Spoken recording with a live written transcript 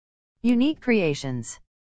Unique Creations,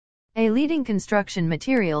 a leading construction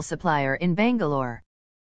material supplier in Bangalore.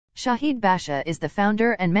 Shahid Basha is the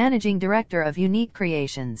founder and managing director of Unique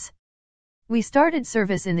Creations. We started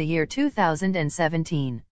service in the year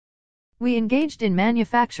 2017. We engaged in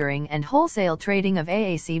manufacturing and wholesale trading of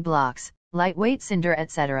AAC blocks, lightweight cinder,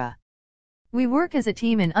 etc. We work as a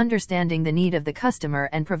team in understanding the need of the customer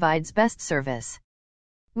and provides best service.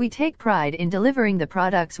 We take pride in delivering the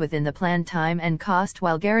products within the planned time and cost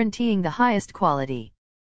while guaranteeing the highest quality.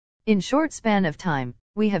 In short span of time,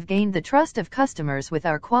 we have gained the trust of customers with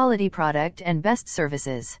our quality product and best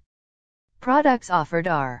services. Products offered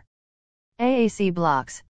are AAC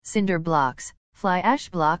blocks, cinder blocks, fly ash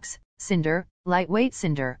blocks, cinder,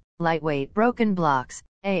 lightweight broken blocks,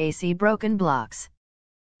 AAC broken blocks.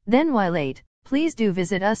 Then while late, please do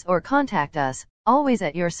visit us or contact us, always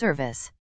at your service.